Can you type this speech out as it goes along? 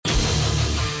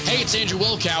it's Andrew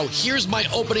Wilkow. Here's my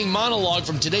opening monologue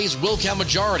from today's Wilkow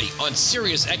Majority on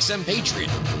Sirius XM Patriot.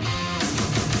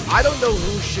 I don't know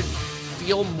who should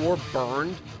feel more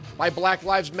burned by Black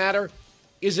Lives Matter.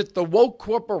 Is it the woke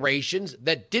corporations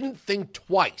that didn't think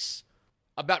twice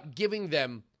about giving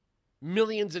them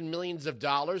millions and millions of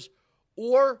dollars,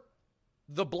 or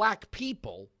the black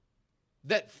people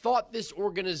that thought this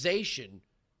organization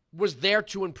was there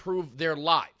to improve their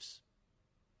lives?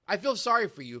 I feel sorry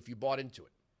for you if you bought into it.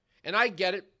 And I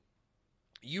get it.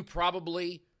 You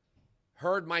probably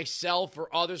heard myself or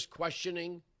others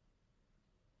questioning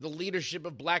the leadership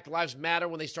of Black Lives Matter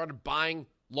when they started buying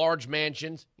large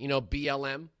mansions,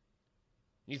 BLM.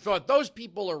 You thought those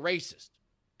people are racist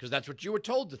because that's what you were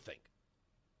told to think.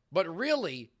 But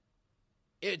really,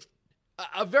 it's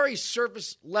a very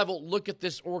surface level look at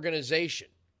this organization.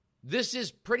 This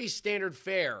is pretty standard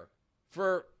fare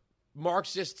for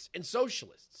Marxists and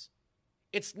socialists.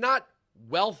 It's not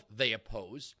wealth they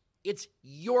oppose, it's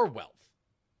your wealth.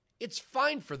 It's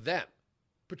fine for them.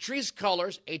 Patrisse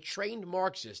Cullors, a trained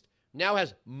Marxist, now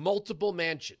has multiple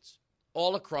mansions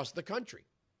all across the country.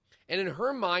 And in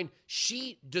her mind,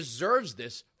 she deserves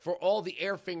this for all the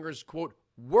air fingers, quote,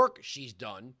 work she's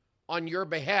done on your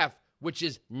behalf, which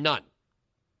is none.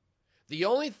 The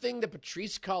only thing that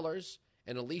Patrisse Cullors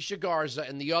and Alicia Garza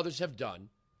and the others have done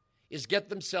is get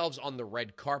themselves on the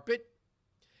red carpet,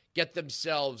 get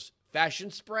themselves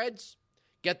fashion spreads,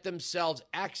 get themselves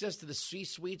access to the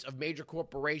C-suites of major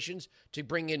corporations to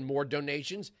bring in more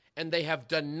donations, and they have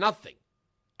done nothing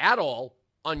at all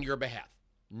on your behalf.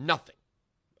 Nothing.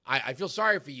 I feel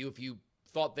sorry for you if you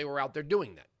thought they were out there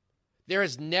doing that. There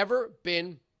has never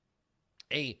been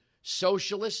a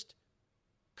socialist,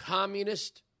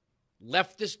 communist,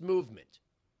 leftist movement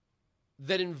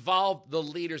that involved the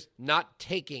leaders not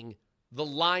taking the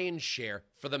lion's share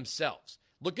for themselves.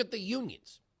 Look at the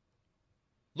unions.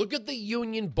 Look at the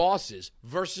union bosses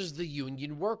versus the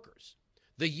union workers.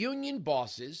 The union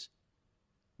bosses,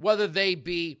 whether they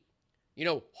be,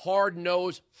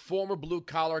 hard-nosed, former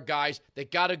blue-collar guys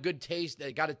that got a good taste,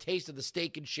 that got a taste of the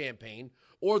steak and champagne,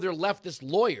 or they're leftist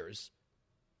lawyers,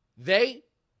 they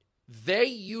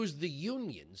use the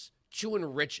unions to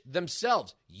enrich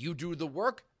themselves. You do the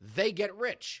work, they get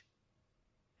rich.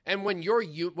 And when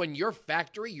your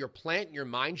factory, your plant, your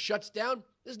mine shuts down,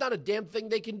 there's not a damn thing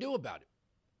they can do about it.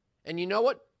 And you know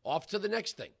what? Off to the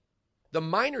next thing. The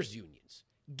miners' unions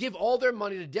give all their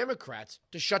money to Democrats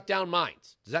to shut down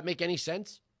mines. Does that make any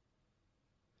sense?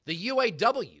 The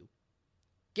UAW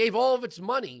gave all of its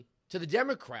money to the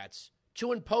Democrats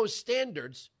to impose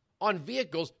standards on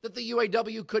vehicles that the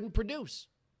UAW couldn't produce.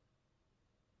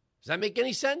 Does that make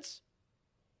any sense?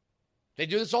 They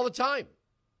do this all the time.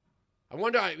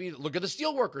 Look at the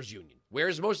steelworkers union. Where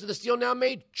is most of the steel now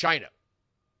made? China.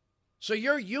 So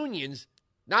your unions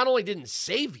not only didn't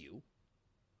save you,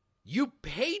 you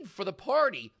paid for the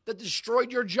party that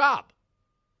destroyed your job.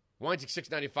 Weinzig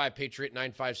 695, Patriot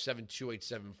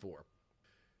 957-2874.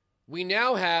 We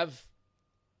now have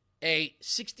a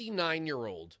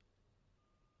 69-year-old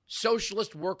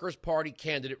Socialist Workers Party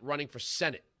candidate running for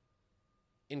Senate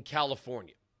in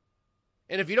California.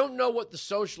 And if you don't know what the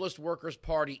Socialist Workers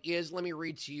Party is, let me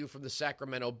read to you from the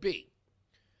Sacramento Bee.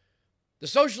 The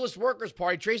Socialist Workers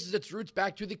Party traces its roots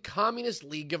back to the Communist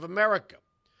League of America.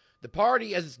 The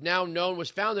party, as it's now known, was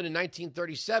founded in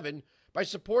 1937 by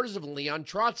supporters of Leon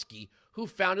Trotsky, who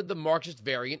founded the Marxist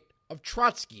variant of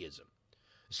Trotskyism.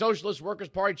 The Socialist Workers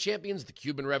Party champions the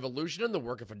Cuban Revolution and the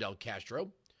work of Fidel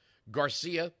Castro.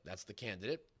 Garcia, that's the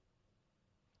candidate,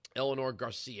 Eleanor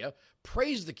Garcia,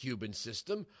 praised the Cuban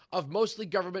system of mostly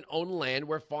government-owned land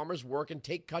where farmers work and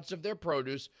take cuts of their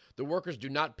produce. The workers do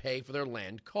not pay for their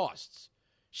land costs.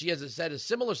 She has said a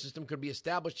similar system could be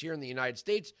established here in the United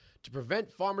States to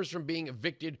prevent farmers from being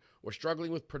evicted or struggling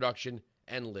with production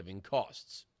and living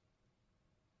costs.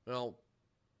 Well,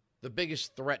 the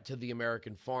biggest threat to the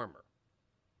American farmer,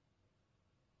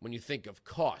 when you think of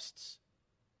costs,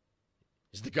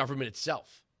 is the government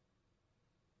itself.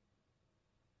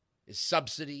 Is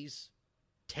subsidies,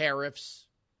 tariffs,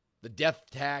 the death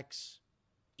tax,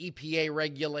 EPA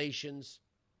regulations.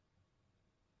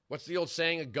 What's the old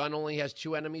saying? A gun only has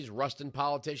two enemies, rust and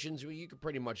politicians. Well, you could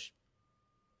pretty much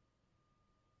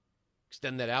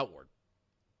extend that outward.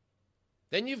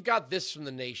 Then you've got this from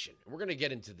The Nation. We're going to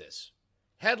get into this.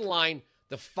 Headline,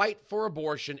 the fight for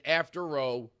abortion after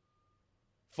Roe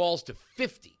falls to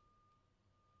 50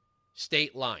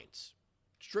 state lines.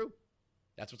 It's true.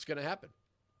 That's what's going to happen.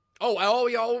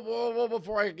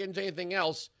 Before I get into anything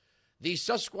else, the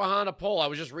Susquehanna poll, I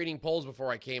was just reading polls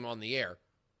before I came on the air.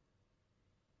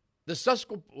 The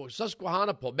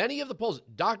Susquehanna poll, many of the polls,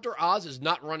 Dr. Oz is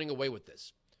not running away with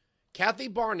this. Kathy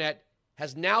Barnett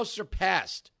has now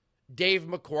surpassed Dave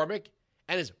McCormick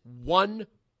and is 1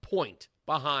 point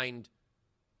behind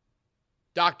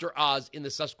Dr. Oz in the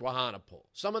Susquehanna poll.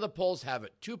 Some of the polls have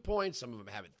it 2 points, some of them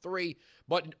have it 3,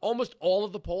 but in almost all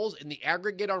of the polls in the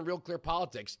aggregate on Real Clear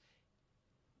Politics,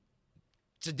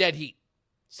 it's a dead heat.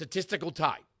 Statistical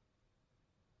tie.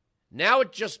 Now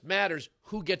it just matters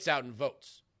who gets out and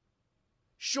votes.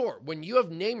 Sure, when you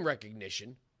have name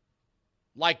recognition,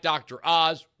 like Dr.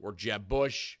 Oz or Jeb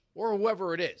Bush or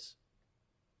whoever it is,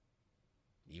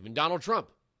 even Donald Trump,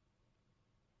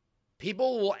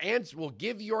 people will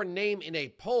give your name in a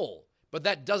poll, but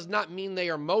that does not mean they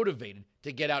are motivated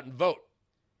to get out and vote.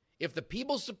 If the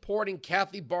people supporting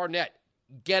Kathy Barnett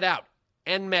get out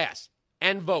en masse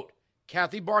and vote,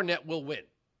 Kathy Barnett will win.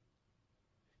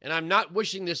 And I'm not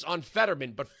wishing this on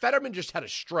Fetterman, but Fetterman just had a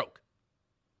stroke.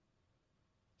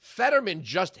 Fetterman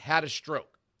just had a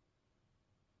stroke.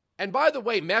 And by the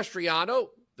way, Mastriano,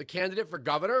 the candidate for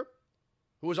governor,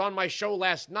 who was on my show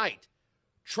last night,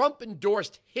 Trump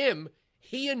endorsed him.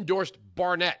 He endorsed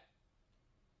Barnett.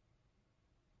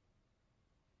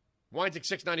 Weinzig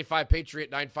 695,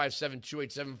 Patriot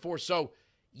 957-2874. So,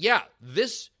 yeah,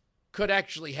 this could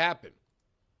actually happen.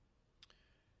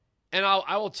 And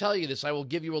I will tell you this. I will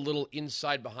give you a little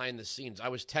inside behind the scenes. I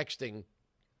was texting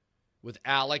with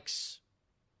Alex,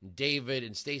 David,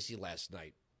 and Stacy last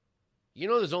night. You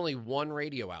know, there's only one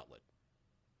radio outlet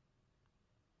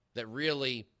that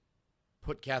really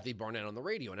put Kathy Barnett on the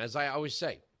radio. And as I always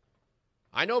say,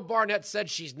 I know Barnett said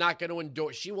she's not going to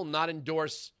endorse, she will not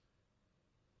endorse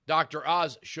Dr.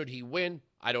 Oz should he win.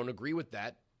 I don't agree with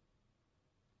that.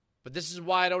 But this is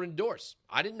why I don't endorse.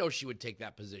 I didn't know she would take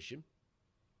that position.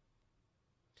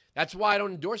 That's why I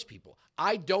don't endorse people.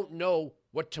 I don't know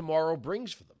what tomorrow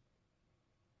brings for them.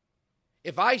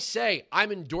 If I say I'm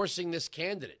endorsing this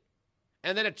candidate,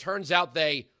 and then it turns out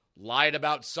they lied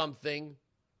about something,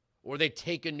 or they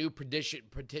take a new position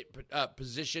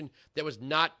that was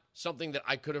not something that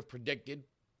I could have predicted,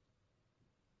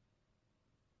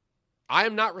 I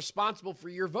am not responsible for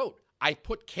your vote. I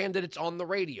put candidates on the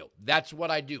radio. That's what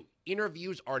I do.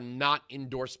 Interviews are not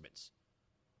endorsements.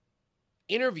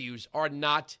 Interviews are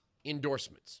not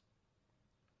endorsements.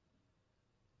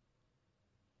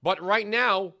 But right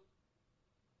now,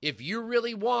 if you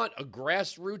really want a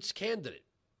grassroots candidate,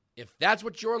 if that's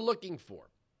what you're looking for,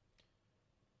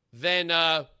 then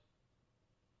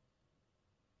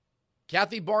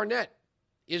Kathy Barnett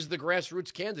is the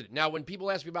grassroots candidate. Now, when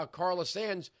people ask me about Carla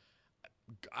Sands,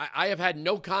 I have had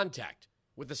no contact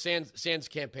with the Sands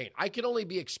campaign. I can only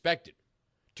be expected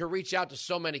to reach out to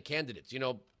so many candidates. You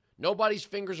know, nobody's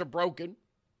fingers are broken.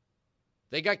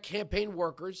 They got campaign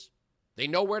workers. They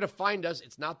know where to find us.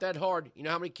 It's not that hard. You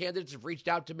know how many candidates have reached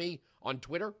out to me on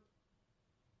Twitter?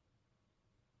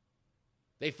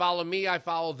 They follow me. I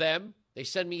follow them. They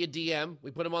send me a DM.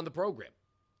 We put them on the program.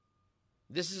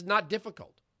 This is not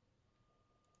difficult.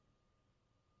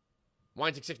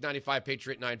 Weinzig 695,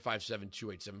 Patriot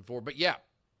 957-2874. But yeah,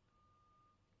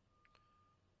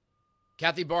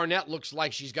 Kathy Barnett looks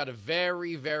like she's got a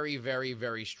very, very, very,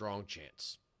 very strong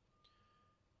chance.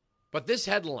 But this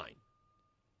headline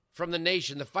from The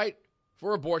Nation, the fight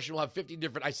for abortion will have 50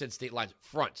 different, I said state lines,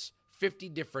 fronts, 50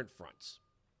 different fronts.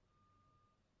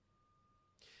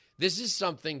 This is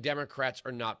something Democrats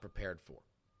are not prepared for.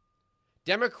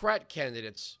 Democrat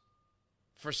candidates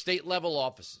for state-level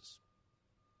offices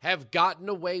have gotten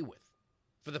away with,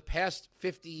 for the past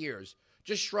 50 years,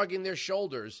 just shrugging their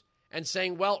shoulders and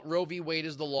saying, well, Roe v. Wade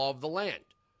is the law of the land.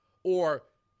 Or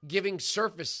giving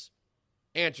surface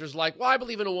answers like, well, I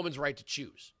believe in a woman's right to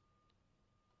choose.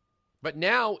 But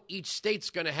now each state's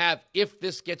going to have, if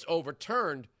this gets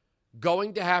overturned,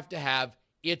 going to have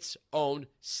its own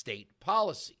state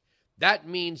policy. That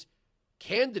means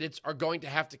candidates are going to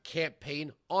have to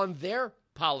campaign on their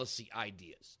policy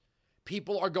ideas.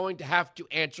 People are going to have to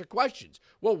answer questions.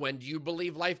 Well, when do you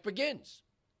believe life begins?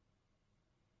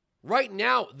 Right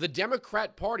now, the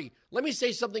Democrat Party, let me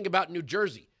say something about New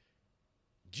Jersey.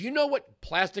 Do you know what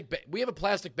we have a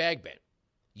plastic bag ban.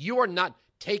 You are not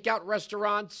takeout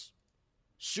restaurants,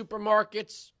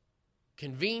 supermarkets,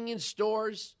 convenience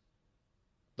stores,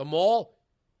 the mall.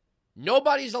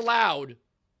 Nobody's allowed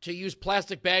to use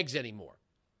plastic bags anymore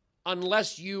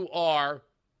unless you are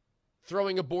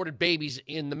throwing aborted babies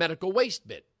in the medical waste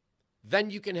bin. Then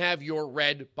you can have your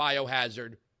red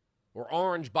biohazard or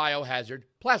orange biohazard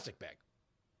plastic bag.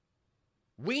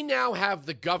 We now have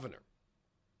the governor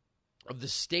of the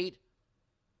state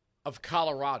of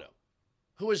Colorado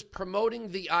who is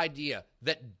promoting the idea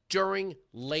that during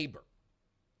labor,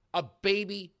 a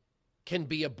baby can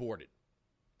be aborted.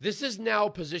 This is now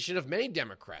a position of many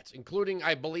Democrats, including,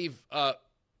 I believe,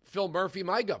 Phil Murphy,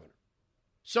 my governor.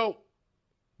 So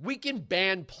we can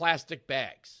ban plastic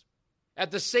bags. At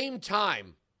the same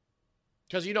time,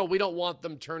 because, we don't want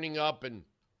them turning up in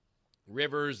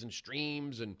rivers and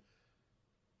streams and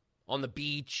on the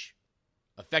beach,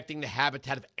 affecting the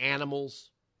habitat of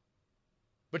animals.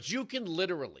 But you can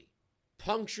literally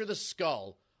puncture the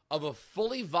skull of a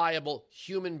fully viable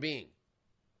human being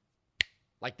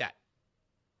like that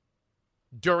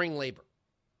during labor.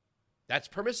 That's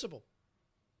permissible.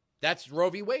 That's Roe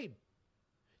v. Wade.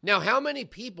 Now, how many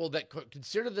people that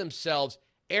consider themselves,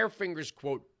 air fingers,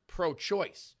 quote,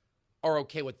 pro-choice, are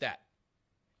okay with that?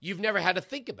 You've never had to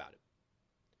think about it.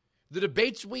 The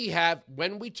debates we have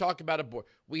when we talk about abortion,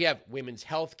 we have women's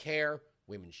health care,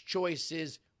 women's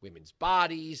choices, women's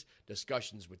bodies,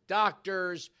 discussions with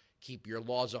doctors, keep your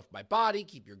laws off my body,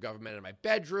 keep your government in my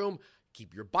bedroom,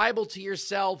 keep your Bible to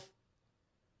yourself.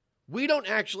 We don't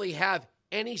actually have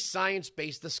any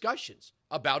science-based discussions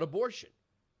about abortion.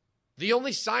 The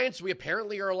only science we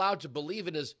apparently are allowed to believe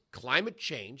in is climate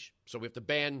change, so we have to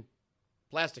ban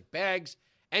plastic bags,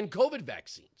 and COVID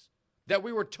vaccines that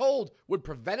we were told would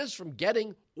prevent us from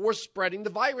getting or spreading the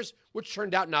virus, which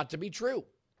turned out not to be true.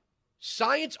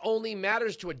 Science only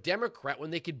matters to a Democrat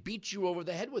when they could beat you over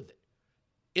the head with it.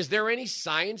 Is there any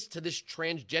science to this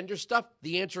transgender stuff?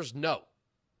 The answer is no.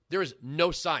 There is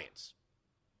no science.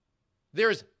 There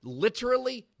is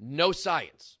literally no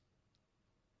science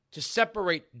to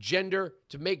separate gender,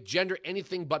 to make gender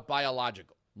anything but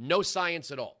biological. No science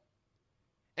at all.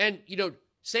 And,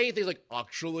 saying things like,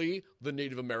 actually, the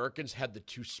Native Americans had the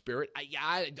two-spirit.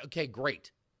 Okay,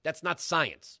 great. That's not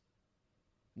science.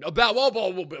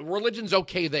 Religion's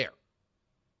okay there.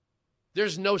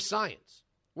 There's no science.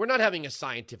 We're not having a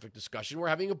scientific discussion. We're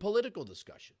having a political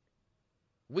discussion.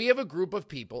 We have a group of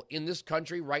people in this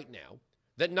country right now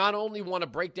that not only want to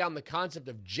break down the concept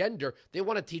of gender, they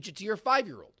want to teach it to your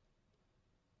 5-year-old.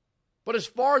 But as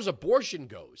far as abortion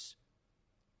goes,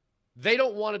 they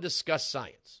don't want to discuss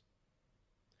science.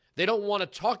 They don't want to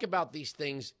talk about these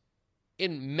things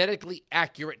in medically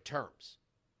accurate terms.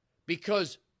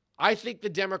 Because I think the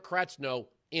Democrats know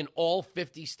in all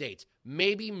 50 states,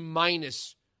 maybe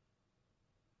minus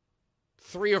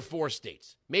 3 or 4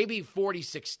 states, maybe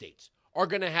 46 states, are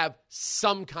going to have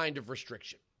some kind of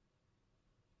restriction.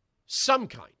 Some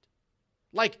kind.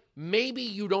 Like maybe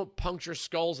you don't puncture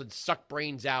skulls and suck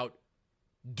brains out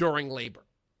during labor.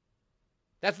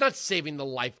 That's not saving the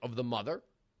life of the mother.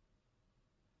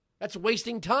 That's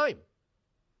wasting time.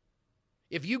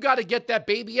 If you got to get that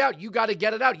baby out, you got to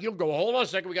get it out. You don't go, hold on a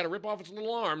second, we got to rip off its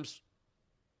little arms.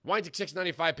 Weinzig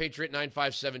 695, Patriot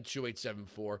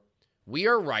 957-2874. We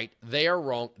are right, they are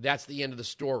wrong. That's the end of the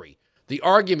story. The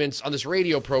arguments on this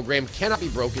radio program cannot be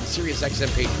broken. Sirius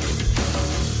XM Patriot.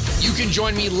 You can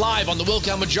join me live on the Will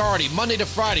Count Majority, Monday to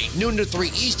Friday, noon to 3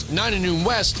 East, 9 to noon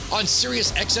West, on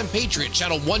Sirius XM Patriot,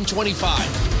 channel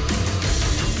 125.